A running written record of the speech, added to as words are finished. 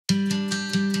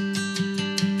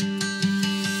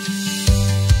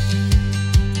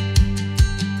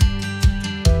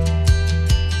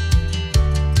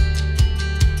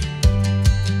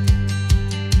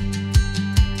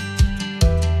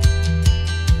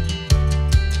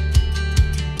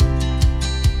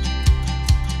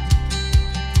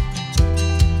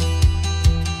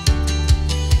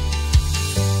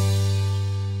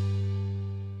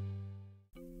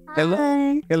Hello.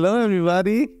 Hi. Hello,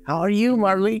 everybody. How are you,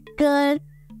 Marley? Good.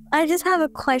 I just have a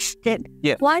question.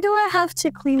 Yeah. Why do I have to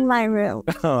clean my room?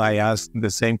 I ask the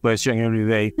same question every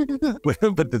day.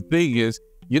 But the thing is,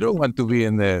 you don't want to be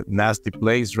in a nasty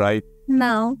place, right?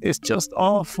 No. It's just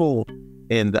awful.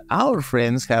 And our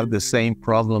friends have the same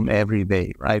problem every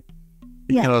day, right?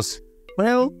 Yeah. Because,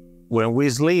 well, when we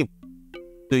sleep,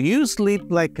 do you sleep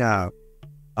like a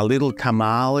little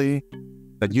camale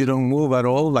that you don't move at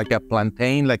all, like a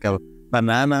plantain, like a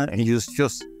banana, and you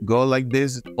just go like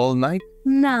this all night?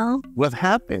 No. What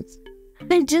happens?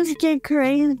 I just get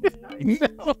crazy. I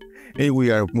know. And we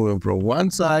are moving from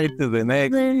one side to the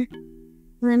next.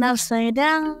 Then upside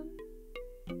down.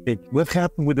 What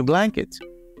happened with the blankets?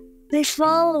 They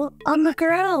fall on the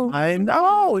ground. I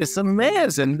know, it's a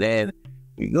mess. And then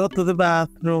we go to the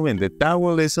bathroom and the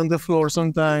towel is on the floor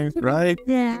sometimes, right?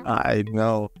 Yeah. I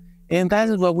know. And that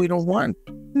is what we don't want.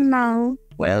 No.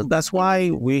 Well, that's why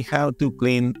we have to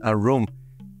clean our room.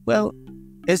 Well,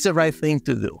 it's the right thing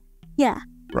to do, Yeah.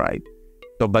 right?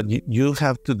 So, but you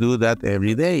have to do that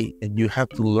every day, and you have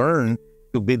to learn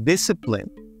to be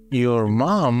disciplined. Your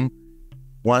mom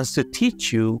wants to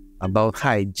teach you about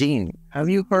hygiene. Have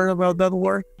you heard about that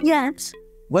word? Yes.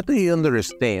 What do you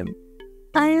understand?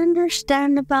 I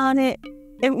understand about it.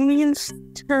 It means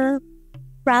to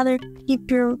rather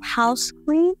keep your house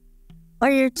clean or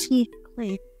your teeth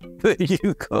clean. There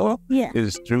you go. Yeah.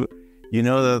 It's true. You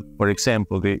know that, for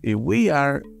example, if we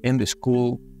are in the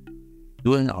school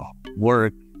doing our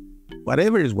work,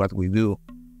 whatever is what we do,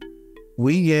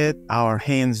 we get our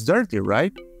hands dirty,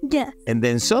 right? Yes. And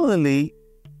then suddenly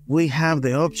we have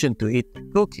the option to eat the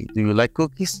cookie. Do you like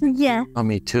cookies? Yeah. Oh,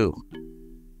 me too.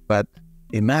 But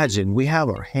imagine we have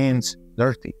our hands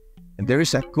dirty and there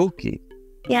is a cookie.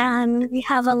 Yeah, and we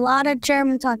have a lot of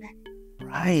germs on it.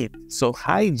 Right. So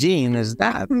hygiene is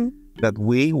that, Mhm. that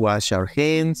we wash our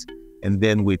hands and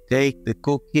then we take the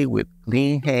cookie with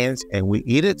clean hands and we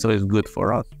eat it. So it's good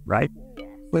for us, right? Yes.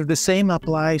 Well, the same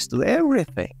applies to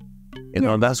everything. You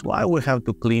know, that's why we have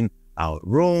to clean our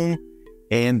room.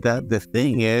 And the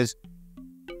thing is,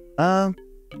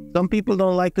 some people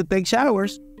don't like to take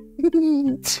showers.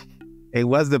 Hey,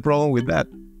 what's the problem with that?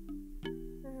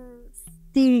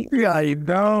 Yeah, I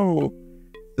know.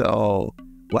 So,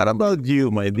 what about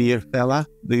you, my dear fella?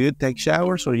 Do you take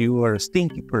showers or you are a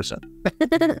stinky person?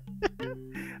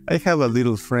 I have a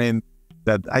little friend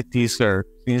that I tease her.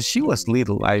 Since she was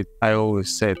little, I always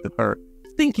said to her,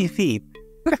 stinky feet.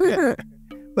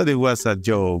 But it was a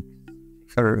joke.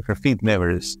 Her feet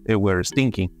never were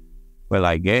stinking. Well,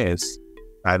 I guess.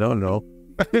 I don't know.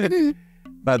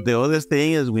 But the other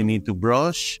thing is we need to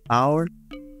brush our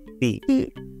teeth,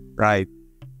 right?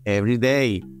 Every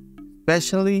day,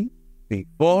 especially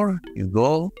before you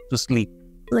go to sleep.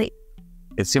 Sleep.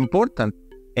 It's important.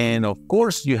 And of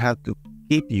course, you have to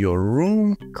keep your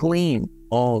room clean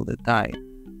all the time.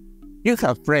 You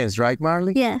have friends, right,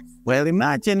 Marley? Yes. Well,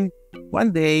 imagine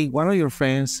one day one of your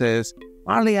friends says,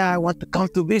 Marley, I want to come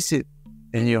to visit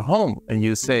in your home. And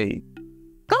you say,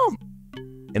 come.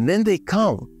 And then they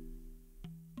come.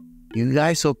 You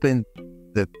guys open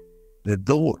the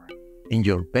door in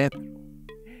your bedroom.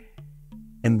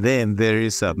 And then there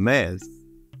is a mess.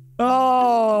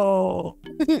 Oh,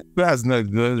 that's not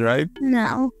good, right?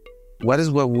 No. What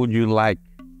would you like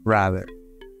rather?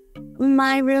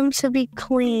 My room to be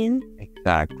clean.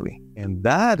 Exactly. And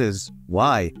that is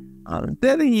why I'm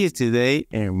telling you today,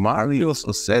 and Marley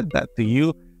also said that to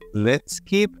you, let's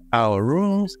keep our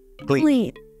rooms clean.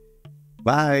 Clean.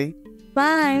 Bye.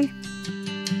 Bye.